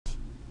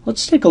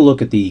Let's take a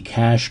look at the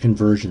cash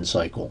conversion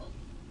cycle.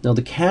 Now,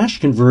 the cash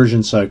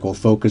conversion cycle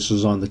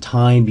focuses on the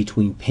time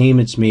between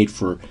payments made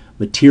for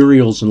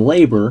materials and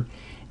labor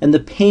and the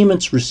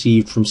payments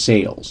received from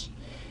sales.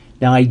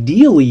 Now,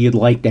 ideally, you'd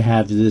like to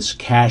have this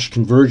cash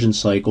conversion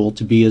cycle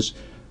to be as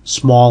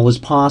small as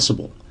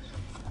possible.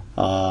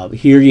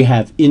 Here you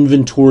have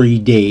inventory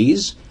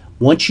days.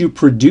 Once you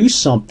produce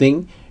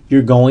something,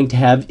 you're going to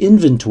have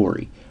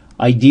inventory.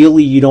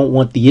 Ideally, you don't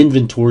want the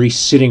inventory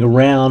sitting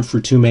around for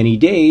too many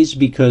days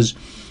because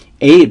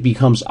A, it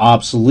becomes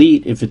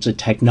obsolete if it's a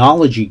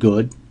technology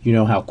good, you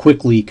know how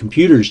quickly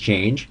computers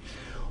change,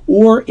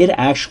 or it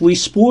actually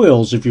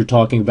spoils if you're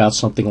talking about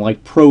something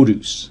like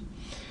produce.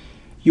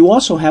 You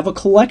also have a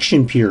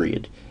collection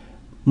period.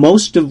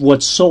 Most of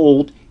what's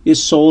sold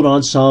is sold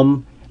on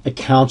some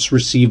accounts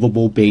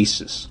receivable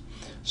basis.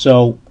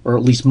 So, or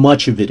at least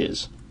much of it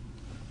is.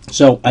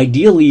 So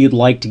ideally, you'd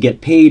like to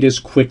get paid as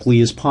quickly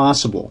as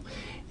possible.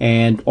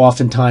 And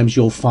oftentimes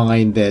you'll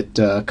find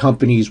that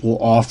companies will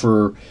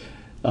offer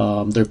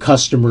their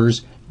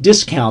customers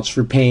discounts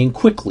for paying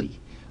quickly.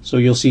 So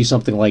you'll see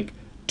something like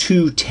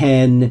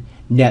 210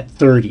 net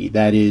 30.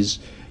 That is,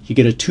 you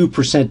get a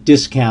 2%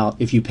 discount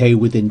if you pay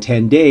within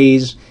 10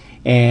 days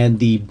and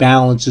the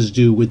balance is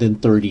due within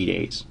 30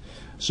 days.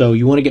 So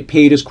you want to get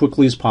paid as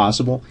quickly as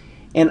possible.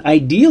 And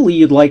ideally,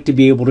 you'd like to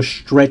be able to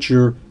stretch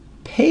your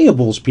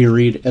payables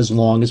period as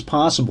long as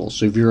possible.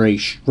 So if you're a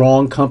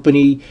strong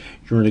company,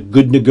 you're in a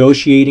good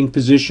negotiating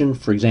position,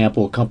 for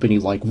example, a company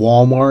like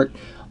Walmart,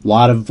 a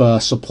lot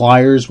of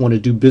suppliers want to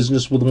do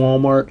business with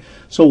Walmart,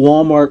 so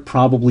Walmart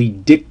probably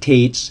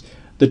dictates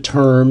the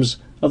terms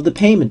of the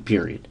payment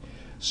period.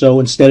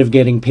 So instead of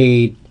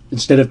paying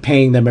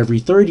them every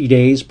 30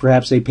 days,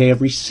 perhaps they pay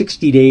every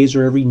 60 days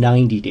or every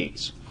 90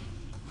 days.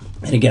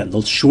 And again,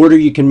 the shorter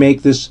you can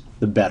make this,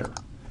 the better.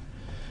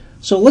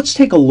 So let's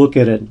take a look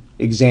at an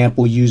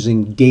example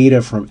using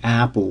data from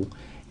Apple,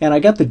 and I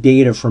got the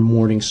data from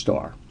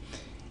Morningstar.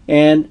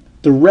 And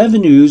the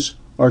revenues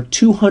are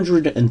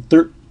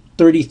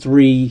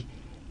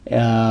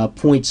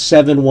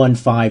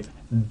 $233.715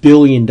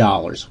 billion.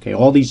 Okay,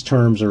 all these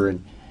terms are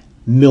in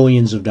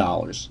millions of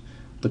dollars.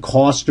 The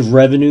cost of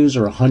revenues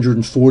are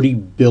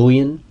 $140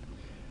 billion.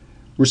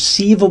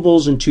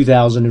 Receivables in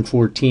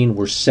 2014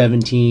 were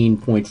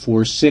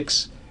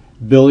 $17.46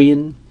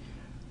 billion.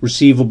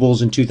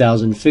 Receivables in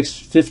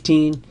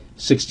 2015,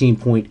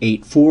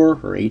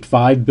 $16.84 or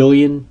 85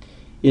 billion.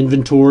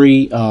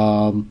 Inventory,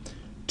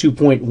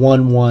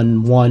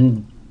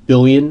 $2.111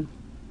 billion.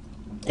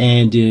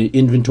 And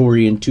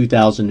inventory in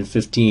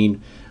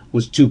 2015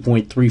 was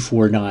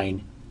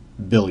 $2.349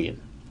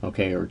 billion,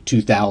 okay, or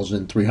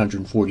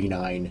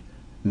 2,349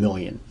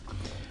 million.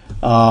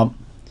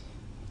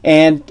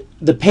 And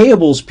the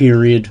payables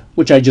period,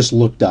 which I just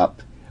looked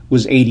up,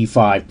 was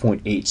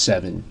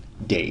 85.87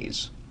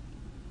 days.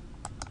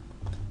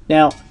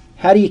 Now,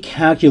 how do you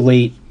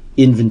calculate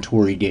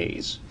inventory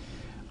days?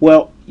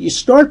 Well, you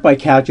start by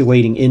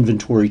calculating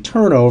inventory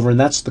turnover, and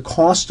that's the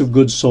cost of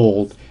goods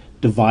sold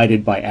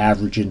divided by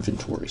average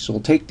inventory. So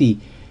we'll take the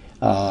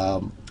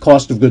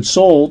cost of goods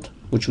sold,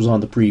 which was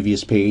on the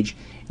previous page,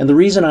 and the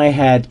reason I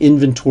had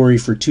inventory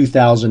for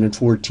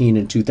 2014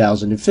 and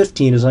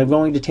 2015 is I'm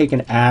going to take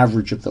an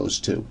average of those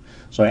two.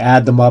 So I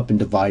add them up and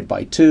divide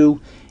by 2,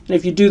 and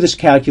if you do this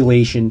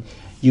calculation,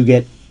 you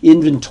get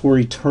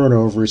inventory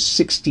turnover is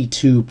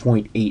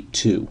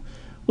 62.82.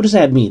 What does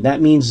that mean?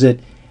 That means that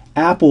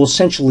Apple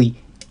essentially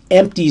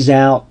empties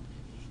out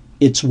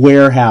its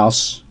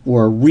warehouse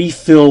or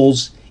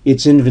refills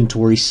its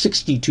inventory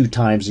 62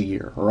 times a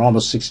year, or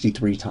almost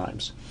 63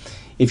 times.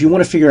 If you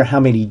want to figure out how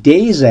many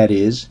days that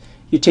is,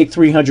 you take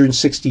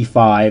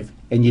 365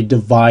 and you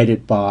divide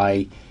it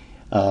by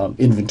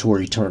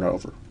inventory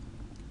turnover.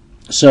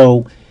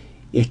 So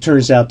it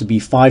turns out to be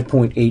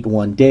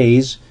 5.81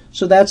 days.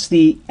 So that's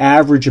the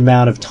average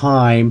amount of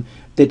time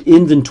that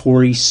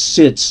inventory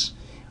sits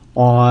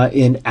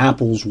in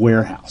Apple's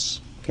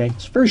warehouse. Okay,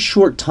 it's a very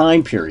short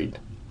time period.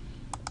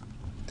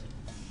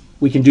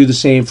 We can do the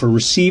same for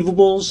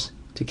receivables.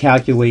 To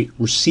calculate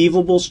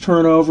receivables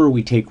turnover,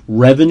 we take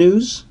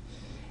revenues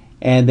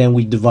and then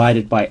we divide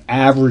it by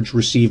average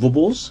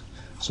receivables.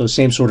 So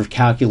same sort of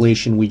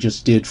calculation we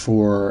just did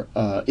for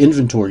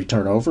inventory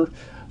turnover.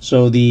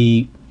 So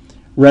the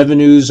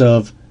revenues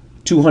of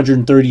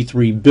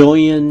 233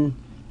 billion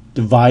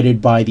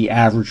divided by the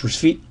average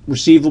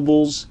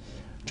receivables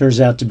turns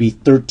out to be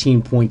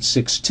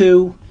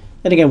 13.62.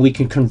 And again, we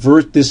can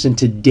convert this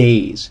into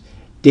days.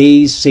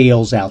 Days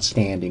sales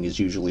outstanding is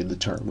usually the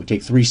term. We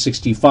take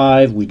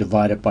 365, we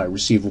divide it by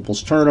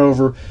receivables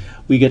turnover,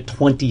 we get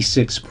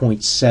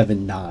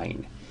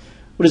 26.79.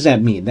 What does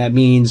that mean? That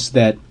means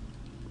that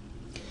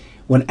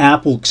when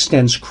Apple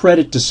extends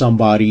credit to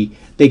somebody,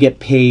 they get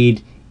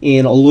paid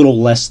in a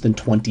little less than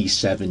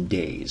 27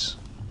 days.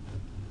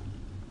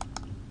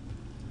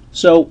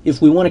 So if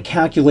we want to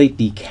calculate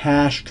the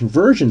cash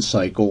conversion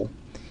cycle,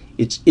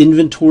 it's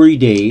inventory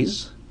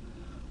days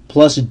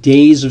plus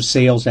days of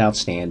sales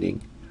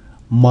outstanding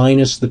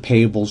minus the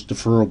payables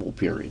deferrable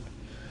period.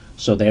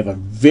 So they have a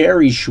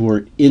very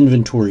short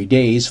inventory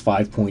days,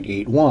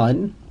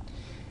 5.81.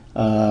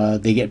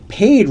 They get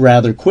paid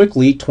rather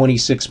quickly,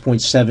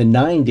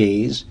 26.79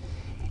 days,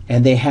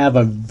 and they have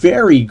a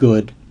very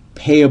good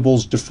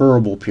payables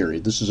deferrable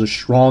period. This is a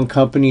strong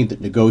company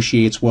that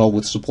negotiates well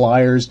with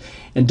suppliers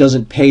and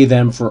doesn't pay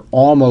them for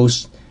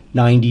almost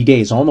 90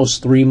 days,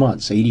 almost 3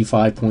 months,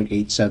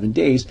 85.87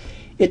 days.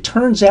 It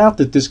turns out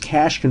that this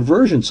cash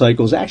conversion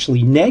cycle is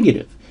actually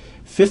negative,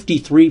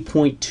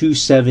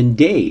 53.27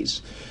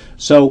 days.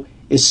 So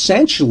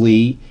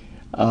essentially,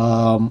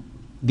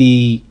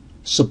 the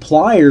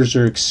suppliers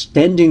are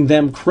extending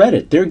them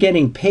credit. They're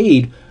getting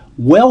paid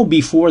well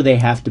before they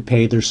have to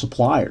pay their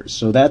suppliers.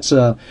 So that's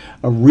a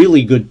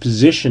really good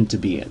position to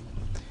be in.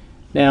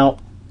 Now,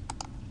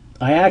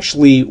 I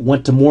actually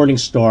went to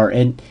Morningstar,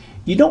 and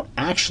you don't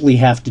actually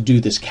have to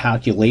do this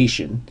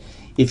calculation.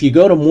 If you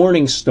go to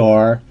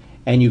Morningstar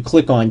and you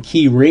click on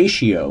key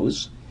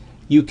ratios,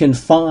 you can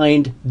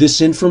find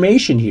this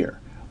information here,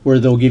 where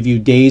they'll give you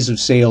days of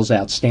sales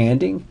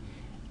outstanding,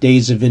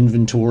 days of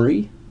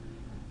inventory,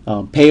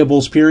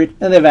 payables period,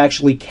 and they've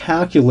actually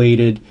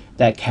calculated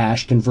that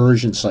cash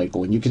conversion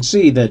cycle. And you can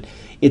see that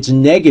it's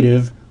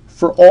negative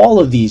for all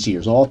of these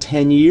years, all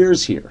 10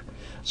 years here.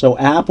 So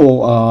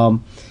Apple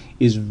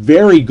is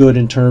very good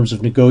in terms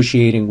of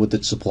negotiating with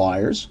its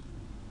suppliers.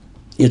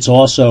 It's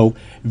also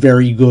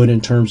very good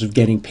in terms of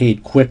getting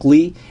paid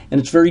quickly,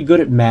 and it's very good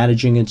at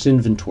managing its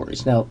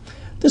inventories. Now,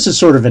 this is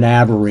sort of an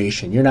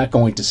aberration. You're not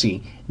going to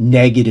see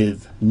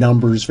negative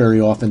numbers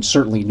very often,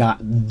 certainly not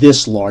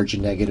this large a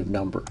negative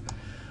number.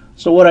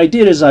 So what I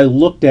did is I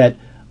looked at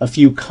a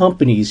few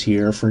companies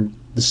here for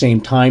the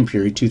same time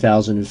period,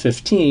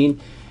 2015,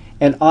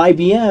 and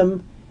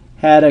IBM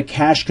had a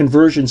cash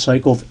conversion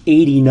cycle of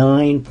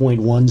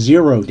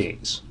 89.10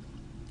 days.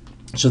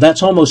 So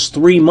that's almost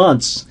 3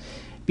 months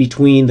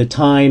between the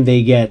time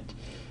they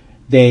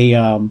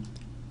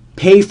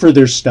pay for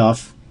their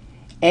stuff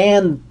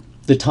and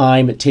the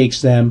time it takes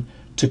them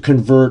to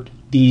convert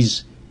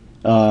these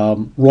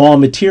raw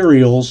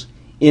materials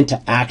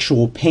into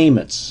actual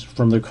payments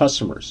from their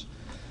customers.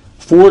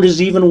 Ford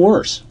is even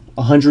worse,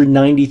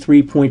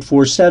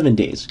 193.47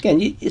 days.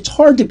 Again, it's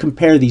hard to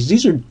compare these.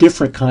 These are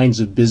different kinds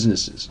of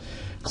businesses.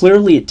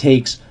 Clearly, it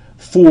takes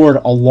Ford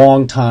a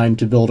long time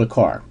to build a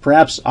car.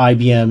 Perhaps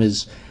IBM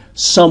is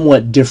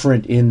somewhat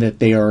different in that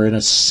they are in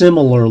a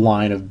similar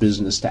line of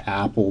business to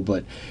Apple,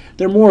 but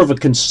they're more of a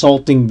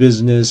consulting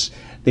business.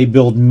 They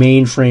build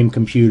mainframe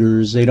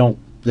computers. They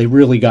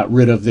really got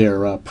rid of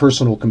their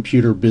personal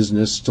computer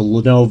business to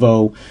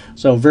Lenovo,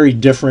 so very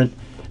different.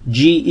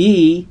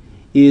 GE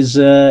is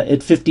at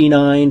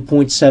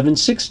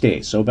 59.76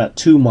 days, so about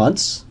 2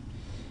 months.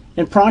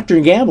 And Procter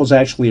 & Gamble is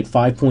actually at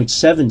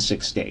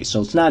 5.76 days,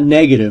 so it's not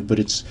negative, but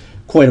it's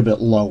quite a bit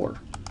lower.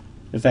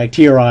 In fact,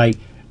 here I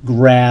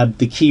grabbed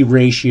the key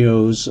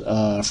ratios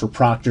for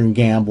Procter &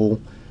 Gamble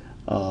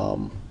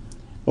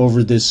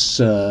over this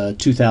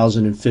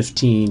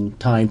 2015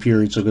 time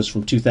period, so it goes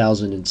from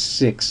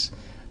 2006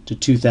 to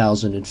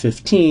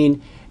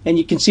 2015, and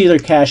you can see their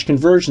cash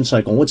conversion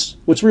cycle.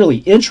 What's really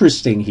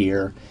interesting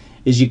here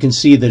is you can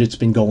see that it's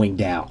been going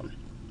down.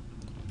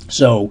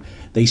 So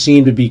they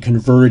seem to be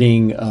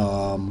converting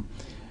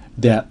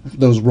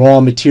those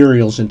raw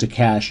materials into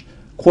cash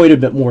quite a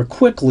bit more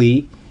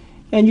quickly,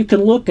 and you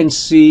can look and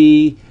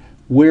see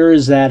where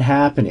is that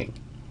happening.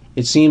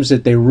 It seems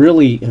that they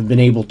really have been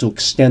able to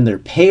extend their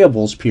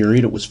payables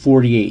period. It was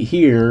 48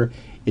 here,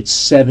 it's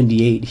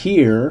 78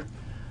 here.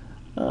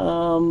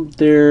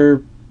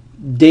 Their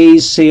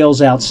days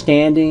sales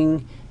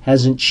outstanding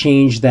hasn't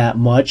changed that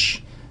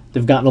much.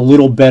 They've gotten a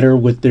little better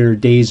with their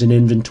days in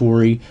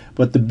inventory,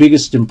 but the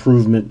biggest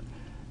improvement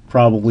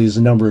probably is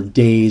the number of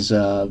days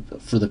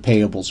for the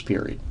payables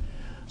period.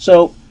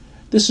 So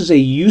this is a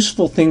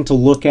useful thing to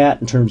look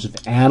at in terms of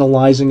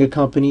analyzing a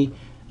company.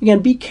 Again,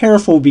 be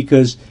careful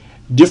because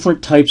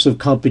different types of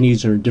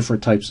companies are in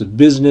different types of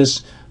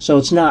business, so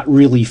it's not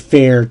really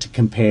fair to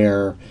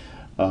compare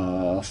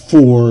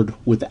Ford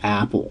with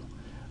Apple.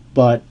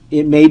 But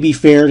it may be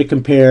fair to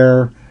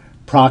compare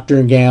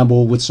Procter &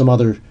 Gamble with some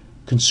other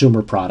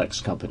consumer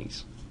products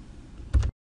companies.